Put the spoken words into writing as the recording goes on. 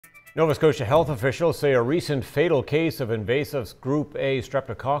Nova Scotia Health officials say a recent fatal case of invasive Group A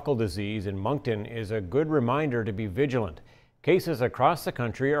streptococcal disease in Moncton is a good reminder to be vigilant. Cases across the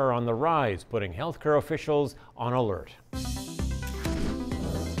country are on the rise, putting healthcare officials on alert.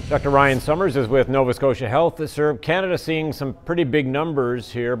 Dr. Ryan Sommers is with Nova Scotia Health. Sir, Canada's seeing some pretty big numbers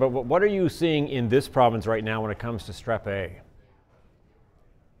here, but what are you seeing in this province right now when it comes to Strep A?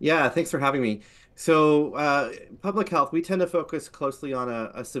 Yeah, thanks for having me. So, public health, we tend to focus closely on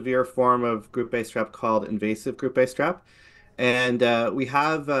a severe form of group A strep called invasive group A strep. And we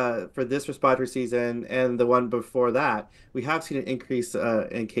have, for this respiratory season and the one before that, we have seen an increase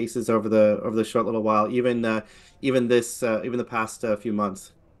in cases over the short little while, even the past few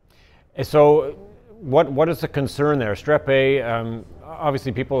months. So, what is the concern there? Strep A,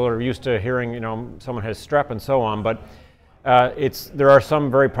 obviously people are used to hearing, someone has strep and so on, but there are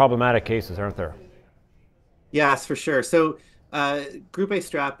some very problematic cases, aren't there? Yes, for sure. So, Group A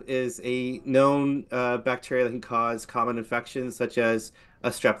strep is a known bacteria that can cause common infections such as a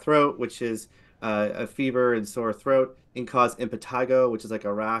strep throat, which is a fever and sore throat. It can cause impetigo, which is like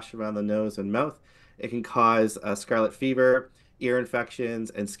a rash around the nose and mouth. It can cause scarlet fever, ear infections,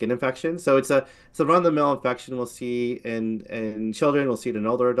 and skin infections. So it's a run-of-the-mill infection we'll see in children, we'll see it in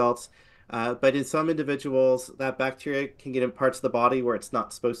older adults. But in some individuals, that bacteria can get in parts of the body where it's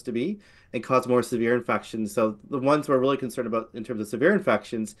not supposed to be and cause more severe infections. So the ones we're really concerned about in terms of severe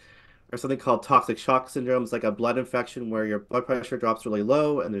infections are something called toxic shock syndromes, like a blood infection where your blood pressure drops really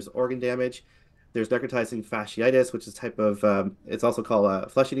low and there's organ damage. There's necrotizing fasciitis, which is type of, it's also called a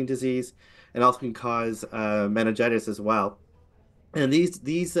flesh-eating disease, and also can cause meningitis as well. And these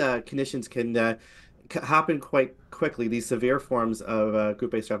conditions can happen quite quickly. These severe forms of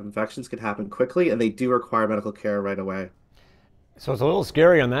group A strep infections can happen quickly, and they do require medical care right away. So it's a little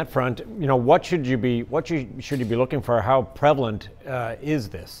scary on that front. Should you be looking for? How prevalent is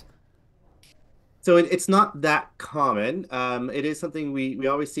this? So it's not that common. It is something we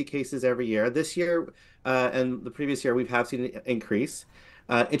always see cases every year. This year and the previous year, we've have seen an increase.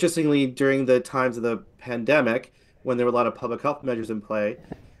 Interestingly, during the times of the pandemic, when there were a lot of public health measures in play,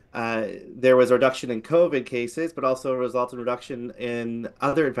 there was a reduction in COVID cases, but also a resultant reduction in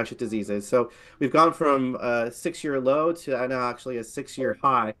other infectious diseases. So we've gone from a 6-year low to now actually a 6-year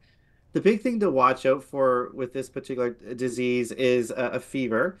high. The big thing to watch out for with this particular disease is a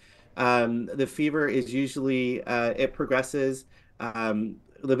fever. The fever is usually it progresses. The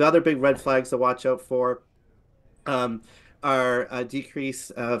other big red flags to watch out for um, are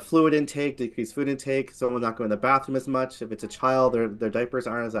decreased fluid intake, decreased food intake, someone not going to the bathroom as much. If it's a child, their diapers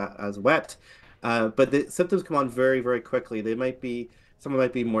aren't as wet. But the symptoms come on very, very quickly. Someone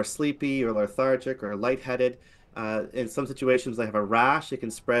might be more sleepy or lethargic or lightheaded. In some situations, they have a rash. It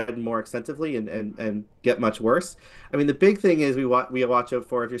can spread more extensively and get much worse. I mean, the big thing is we watch out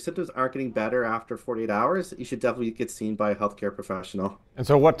for if your symptoms aren't getting better after 48 hours, you should definitely get seen by a healthcare professional. And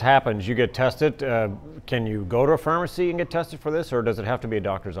so what happens? You get tested. Can you go to a pharmacy and get tested for this, or does it have to be a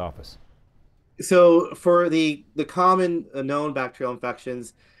doctor's office? So for the common known bacterial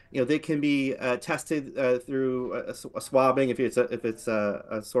infections, they can be tested through a swabbing if it's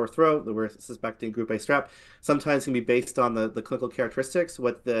a sore throat that we're suspecting group A strep. Sometimes it can be based on the clinical characteristics,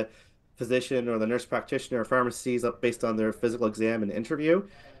 what the physician or the nurse practitioner or pharmacy sees based on their physical exam and interview.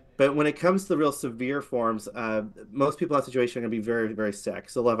 But when it comes to the real severe forms, most people in that situation are going to be very, very sick.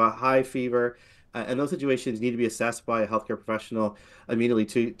 So they'll have a high fever, and those situations need to be assessed by a healthcare professional immediately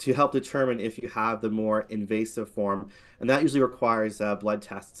to help determine if you have the more invasive form. And that usually requires blood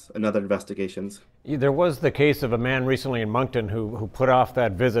tests and other investigations. There was the case of a man recently in Moncton who put off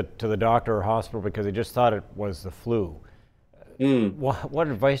that visit to the doctor or hospital because he just thought it was the flu. Mm. What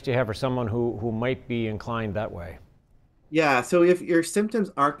advice do you have for someone who might be inclined that way? Yeah, so if your symptoms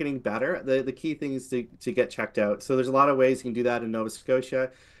aren't getting better, the key thing is to get checked out. So there's a lot of ways you can do that in Nova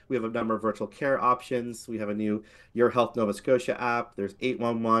Scotia. We have a number of virtual care options. We have a new Your Health Nova Scotia app. There's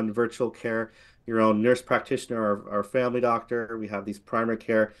 811 virtual care, your own nurse practitioner or family doctor. We have these primary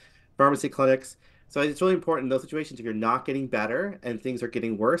care pharmacy clinics. So it's really important in those situations if you're not getting better and things are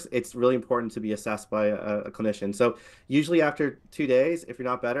getting worse, it's really important to be assessed by a clinician. So usually after 2 days, if you're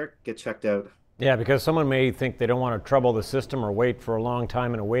not better, get checked out. Yeah, because someone may think they don't want to trouble the system or wait for a long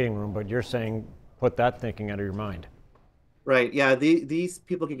time in a waiting room, but you're saying put that thinking out of your mind. Right. Yeah. These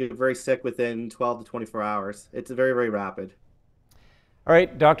people can get very sick within 12 to 24 hours. It's very, very rapid. All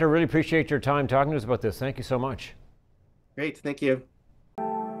right, doctor, really appreciate your time talking to us about this. Thank you so much. Great. Thank you.